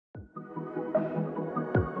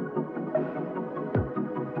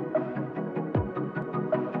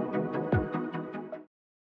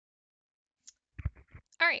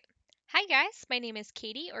Hi guys, my name is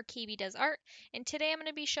Katie or Kbdoesart, and today I'm going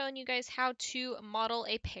to be showing you guys how to model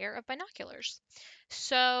a pair of binoculars.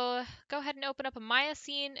 So go ahead and open up a Maya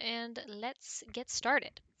scene and let's get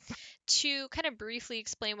started. To kind of briefly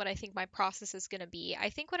explain what I think my process is going to be, I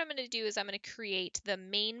think what I'm going to do is I'm going to create the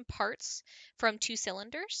main parts from two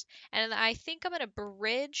cylinders, and I think I'm going to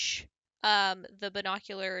bridge the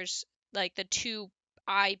binoculars, like the two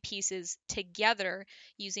eye pieces together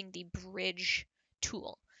using the bridge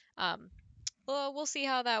tool. Um, well, we'll see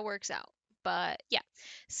how that works out. But yeah,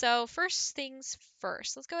 so first things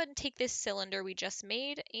first, let's go ahead and take this cylinder we just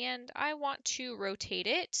made, and I want to rotate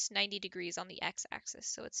it 90 degrees on the x-axis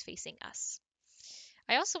so it's facing us.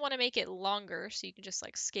 I also want to make it longer, so you can just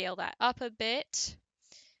like scale that up a bit.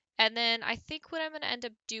 And then I think what I'm going to end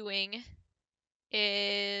up doing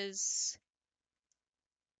is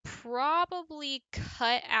probably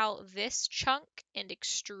cut out this chunk and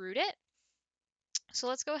extrude it. So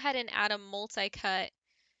let's go ahead and add a multi-cut,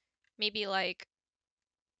 maybe like,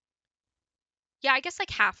 yeah, I guess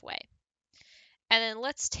like halfway. And then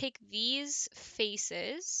let's take these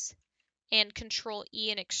faces and Control E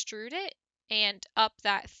and extrude it and up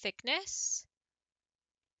that thickness.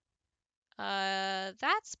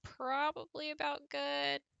 That's probably about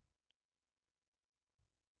good.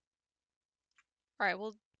 All right,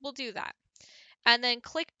 we'll do that. And then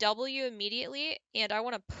click W immediately, and I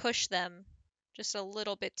want to push them just a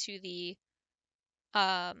little bit to the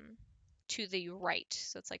right.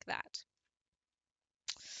 So it's like that.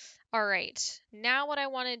 All right, now what I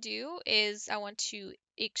want to do is I want to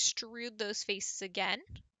extrude those faces again.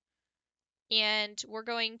 And we're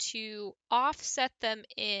going to offset them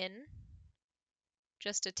in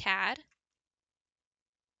just a tad,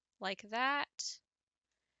 like that.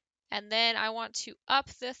 And then I want to up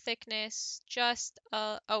the thickness just,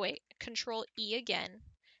 oh wait, Control E again,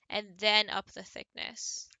 and then up the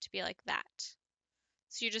thickness to be like that.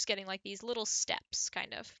 So you're just getting like these little steps,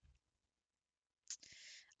 kind of.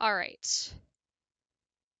 All right.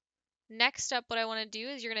 Next up, what I want to do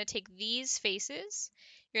is you're going to take these faces,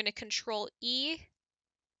 you're going to Control E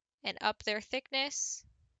and up their thickness.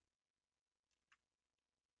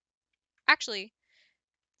 Actually,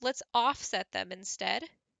 let's offset them instead.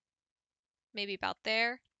 Maybe about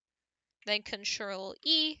there. Then Control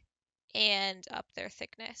E and up their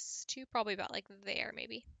thickness to probably about like there,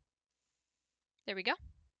 maybe. There we go.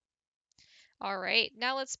 All right,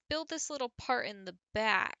 now let's build this little part in the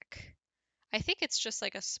back. I think it's just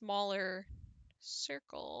like a smaller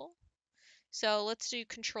circle. So let's do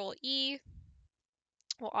Control E.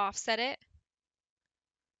 We'll offset it.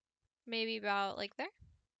 Maybe about like there.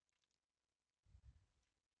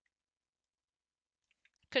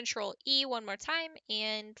 Control E one more time,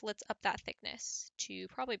 and let's up that thickness to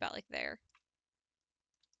probably about like there.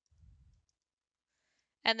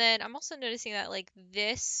 And then I'm also noticing that like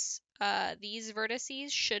this, these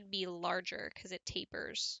vertices should be larger because it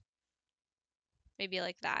tapers. Maybe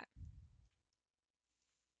like that.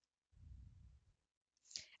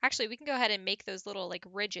 Actually, we can go ahead and make those little like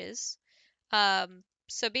ridges.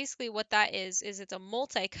 So basically what that is it's a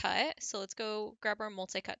multi-cut. So let's go grab our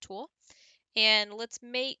multi-cut tool and let's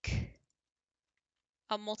make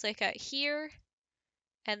a multi-cut here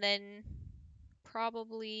and then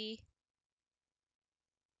probably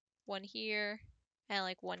one here and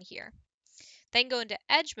like one here. Then go into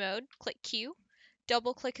edge mode, click Q,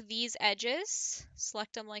 double click these edges,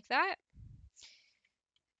 select them like that.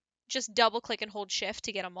 Just double click and hold shift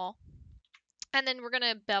to get them all. And then we're going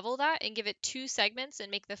to bevel that and give it 2 segments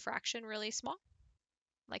and make the fraction really small,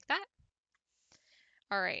 like that.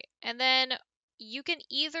 All right, and then you can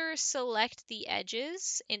either select the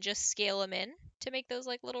edges and just scale them in to make those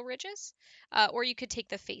like little ridges, or you could take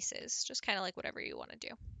the faces, just kind of like whatever you want to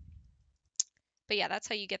do. But yeah, that's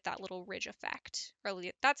how you get that little ridge effect, or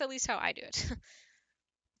that's at least how I do it.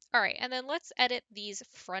 All right, and then let's edit these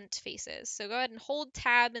front faces. So go ahead and hold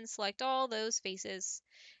tab and select all those faces,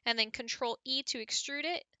 and then Control E to extrude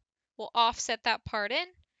it. We'll offset that part in.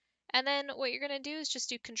 And then what you're going to do is just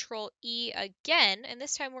do Control E again, and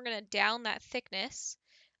this time we're going to down that thickness.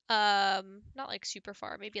 Not like super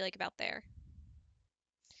far, maybe like about there.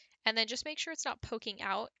 And then just make sure it's not poking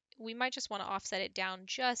out. We might just want to offset it down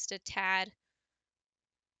just a tad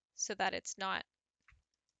so that it's not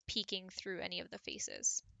peeking through any of the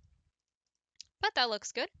faces. But that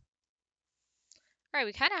looks good. All right,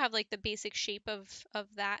 we kind of have like the basic shape of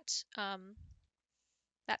that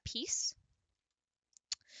that piece.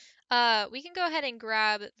 We can go ahead and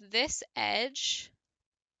grab this edge,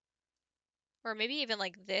 or maybe even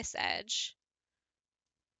like this edge.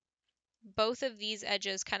 Both of these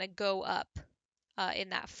edges kind of go up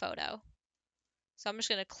in that photo. So I'm just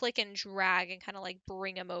going to click and drag and kind of like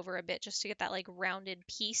bring them over a bit just to get that like rounded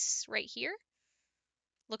piece right here.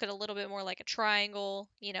 Look at a little bit more like a triangle,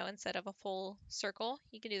 you know, instead of a full circle.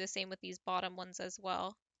 You can do the same with these bottom ones as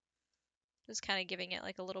well. Just kind of giving it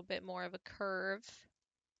like a little bit more of a curve.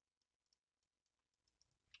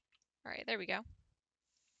 All right, there we go.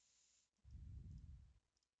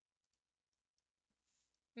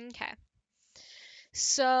 Okay.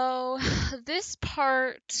 So this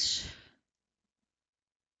part,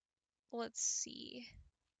 let's see.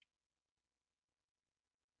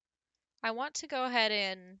 I want to go ahead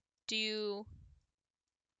and do,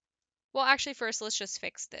 well, actually first let's just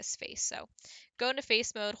fix this face. So go into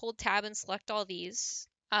face mode, hold tab and select all these.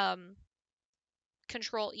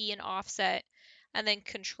 Control E and offset, and then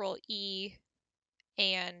Control E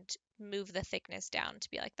and move the thickness down to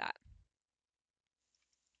be like that.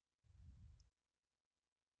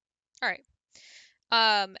 All right.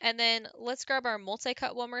 And then let's grab our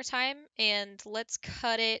multi-cut one more time and let's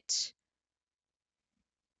cut it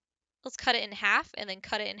in half and then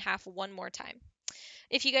cut it in half one more time.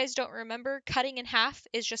 If you guys don't remember, cutting in half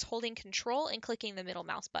is just holding Control and clicking the middle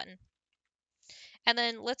mouse button. And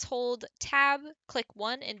then let's hold tab, click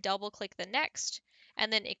one and double click the next,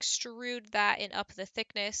 and then extrude that and up the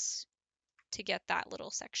thickness to get that little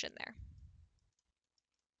section there.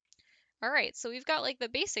 All right, so we've got like the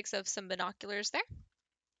basics of some binoculars there.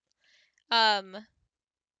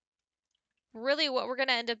 Really what we're going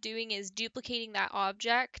to end up doing is duplicating that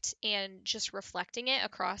object and just reflecting it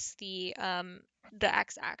across the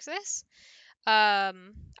x-axis.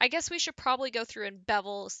 I guess we should probably go through and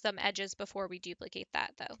bevel some edges before we duplicate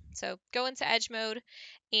that though. So go into edge mode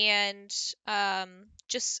and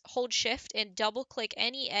just hold shift and double click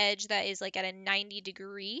any edge that is like at a 90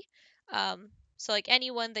 degree. So like any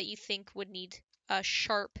one that you think would need a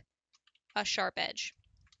sharp edge.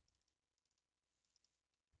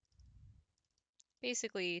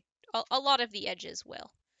 Basically, a lot of the edges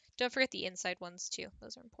will. Don't forget the inside ones too.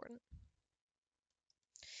 Those are important.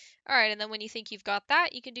 All right, and then when you think you've got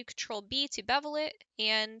that, you can do Control B to bevel it,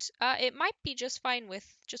 and it might be just fine with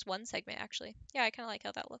just one segment, actually. Yeah, I kind of like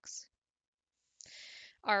how that looks.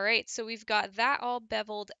 All right, so we've got that all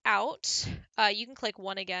beveled out. You can click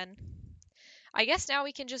one again. I guess now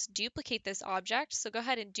we can just duplicate this object, so go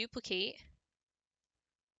ahead and duplicate.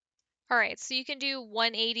 All right, so you can do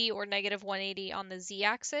 180 or negative 180 on the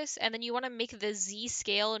z-axis, and then you want to make the z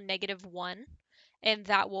scale -1, and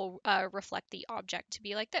that will reflect the object to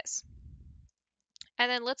be like this. And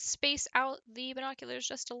then let's space out the binoculars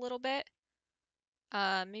just a little bit,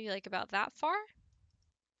 maybe like about that far.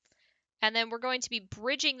 And then we're going to be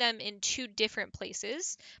bridging them in two different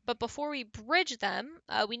places. But before we bridge them,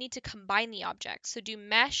 we need to combine the objects. So do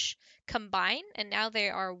mesh, combine, and now they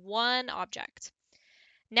are one object.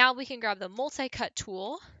 Now we can grab the multi-cut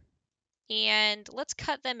tool and let's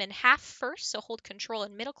cut them in half first. So hold Control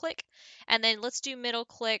and middle click, and then let's do middle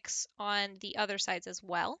clicks on the other sides as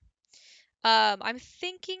well. I'm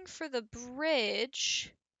thinking for the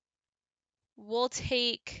bridge, we'll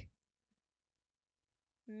take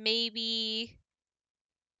maybe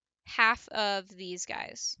half of these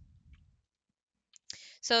guys.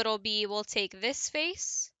 So it'll be, we'll take this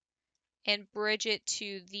face and bridge it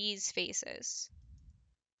to these faces.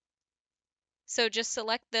 So just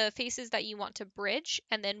select the faces that you want to bridge,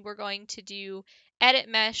 and then we're going to do Edit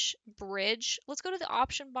Mesh, Bridge. Let's go to the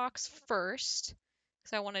option box first,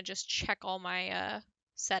 because I want to just check all my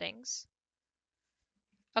settings.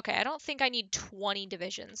 Okay, I don't think I need 20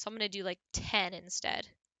 divisions, so I'm going to do like 10 instead.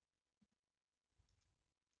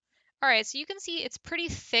 All right, so you can see it's pretty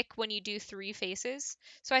thick when you do 3 faces,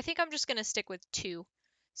 so I think I'm just going to stick with 2.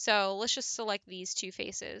 So let's just select these 2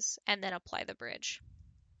 faces and then apply the bridge.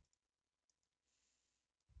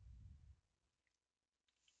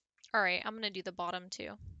 All right, I'm going to do the bottom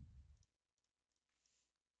too.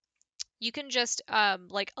 You can just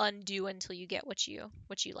like undo until you get what you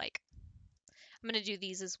like. I'm going to do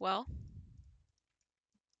these as well.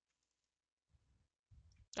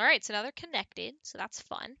 All right, so now they're connected, so that's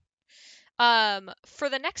fun. For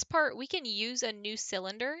the next part, we can use a new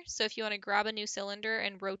cylinder. So if you want to grab a new cylinder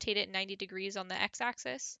and rotate it 90 degrees on the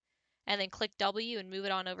x-axis, and then click W and move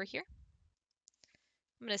it on over here.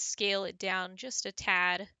 I'm going to scale it down just a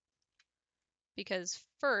tad because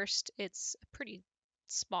first it's pretty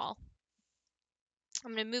small.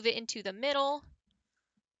 I'm going to move it into the middle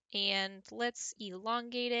and let's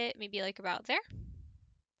elongate it, maybe like about there.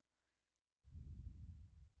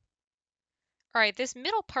 All right, this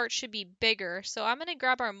middle part should be bigger, so I'm going to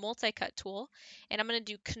grab our multi-cut tool and I'm going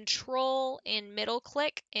to do Control and middle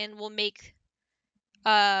click, and we'll make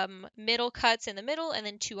middle cuts in the middle and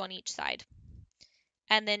then 2 on each side.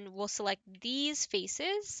 And then we'll select these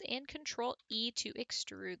faces and Control E to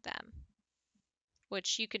extrude them,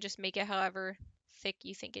 which you could just make it however thick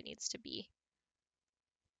you think it needs to be.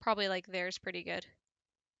 Probably like there's pretty good.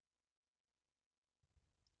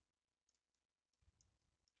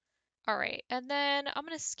 All right, and then I'm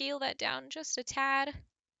going to scale that down just a tad.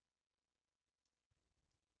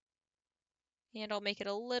 And I'll make it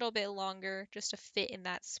a little bit longer just to fit in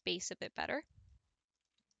that space a bit better.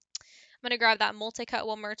 I'm going to grab that multi-cut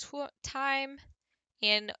one more time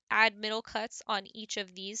and add middle cuts on each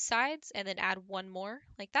of these sides and then add one more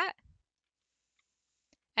like that.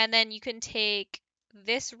 And then you can take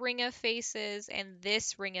this ring of faces and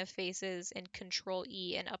this ring of faces and Control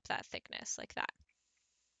E and up that thickness like that.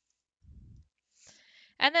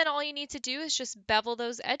 And then all you need to do is just bevel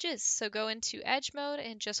those edges. So go into edge mode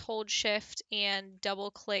and just hold shift and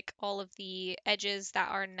double click all of the edges that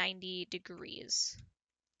are 90 degrees,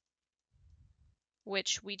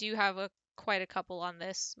 which we do have quite a couple on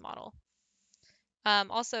this model.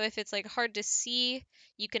 Also, if it's like hard to see,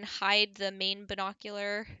 you can hide the main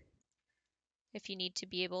binocular if you need to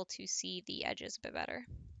be able to see the edges a bit better.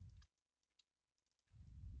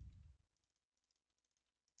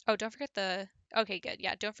 Oh, don't forget the, okay, good.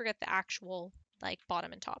 Yeah, don't forget the actual like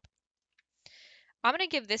bottom and top. I'm going to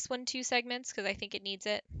give this one 2 segments because I think it needs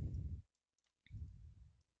it.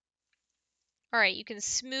 All right, you can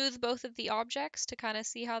smooth both of the objects to kind of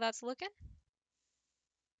see how that's looking.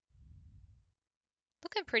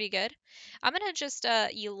 Looking pretty good. I'm going to just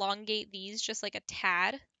elongate these just like a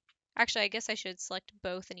tad. Actually, I guess I should select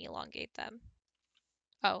both and elongate them.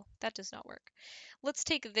 Oh, that does not work. Let's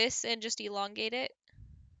take this and just elongate it.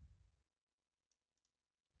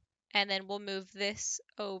 And then we'll move this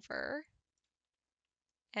over.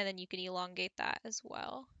 And then you can elongate that as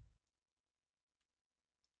well.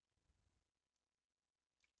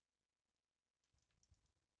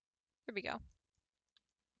 There we go.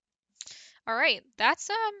 All right, that's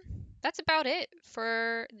about it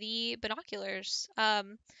for the binoculars.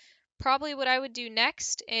 Probably what I would do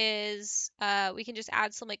next is we can just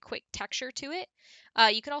add some like quick texture to it.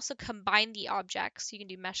 You can also combine the objects. You can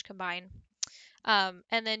do mesh combine.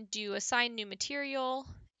 And then do assign new material,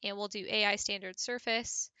 and we'll do AI standard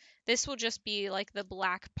surface. This will just be like the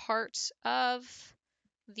black part of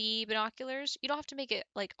the binoculars. You don't have to make it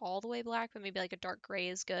like all the way black, but maybe like a dark gray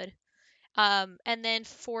is good. And then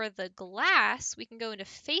for the glass, we can go into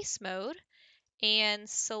face mode and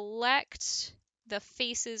select the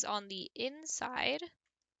faces on the inside.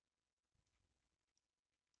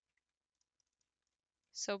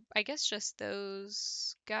 So I guess just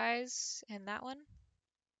those guys and that one.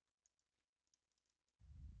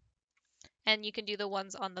 And you can do the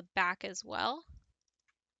ones on the back as well.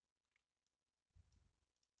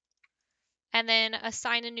 And then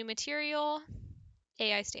assign a new material,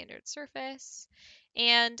 AI standard surface.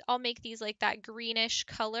 And I'll make these like that greenish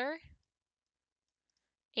color.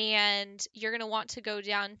 And you're going to want to go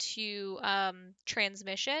down to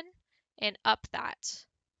transmission and up that.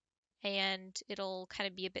 And it'll kind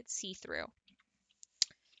of be a bit see-through.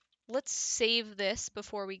 Let's save this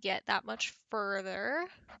before we get that much further.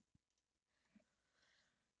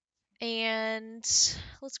 And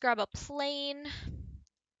let's grab a plane.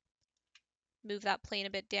 Move that plane a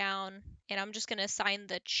bit down. And I'm just going to assign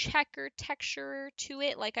the checker texture to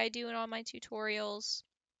it like I do in all my tutorials.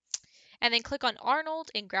 And then click on Arnold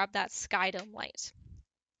and grab that sky dome light.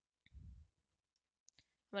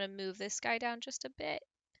 I'm going to move this guy down just a bit.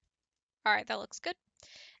 All right, that looks good.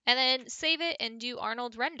 And then save it and do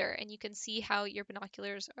Arnold render, and you can see how your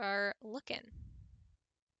binoculars are looking.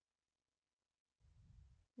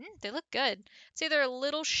 They look good. See, they're a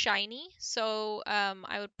little shiny, so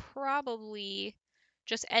I would probably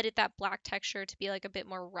just edit that black texture to be like a bit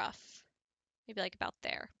more rough. Maybe like about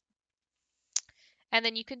there. And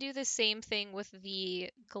then you can do the same thing with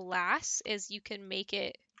the glass, is you can make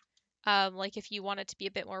it like if you want it to be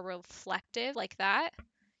a bit more reflective like that,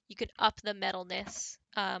 you could up the metalness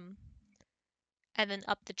and then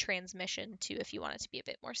up the transmission too if you want it to be a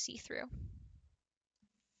bit more see-through.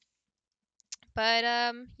 But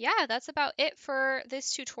yeah, that's about it for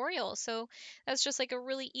this tutorial. So that's just like a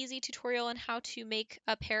really easy tutorial on how to make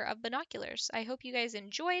a pair of binoculars. I hope you guys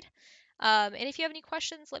enjoyed. And if you have any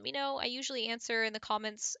questions, let me know. I usually answer in the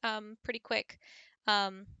comments pretty quick.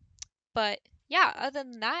 But yeah, other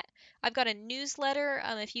than that, I've got a newsletter.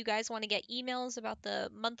 If you guys want to get emails about the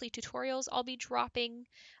monthly tutorials I'll be dropping.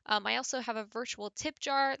 I also have a virtual tip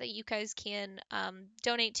jar that you guys can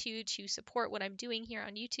donate to support what I'm doing here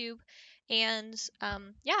on YouTube. And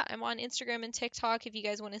yeah, I'm on Instagram and TikTok if you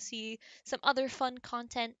guys want to see some other fun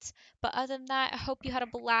content. But other than that, I hope you had a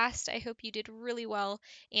blast. I hope you did really well.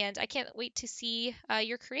 And I can't wait to see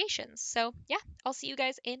your creations. So yeah, I'll see you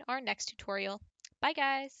guys in our next tutorial. Bye,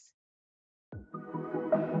 guys.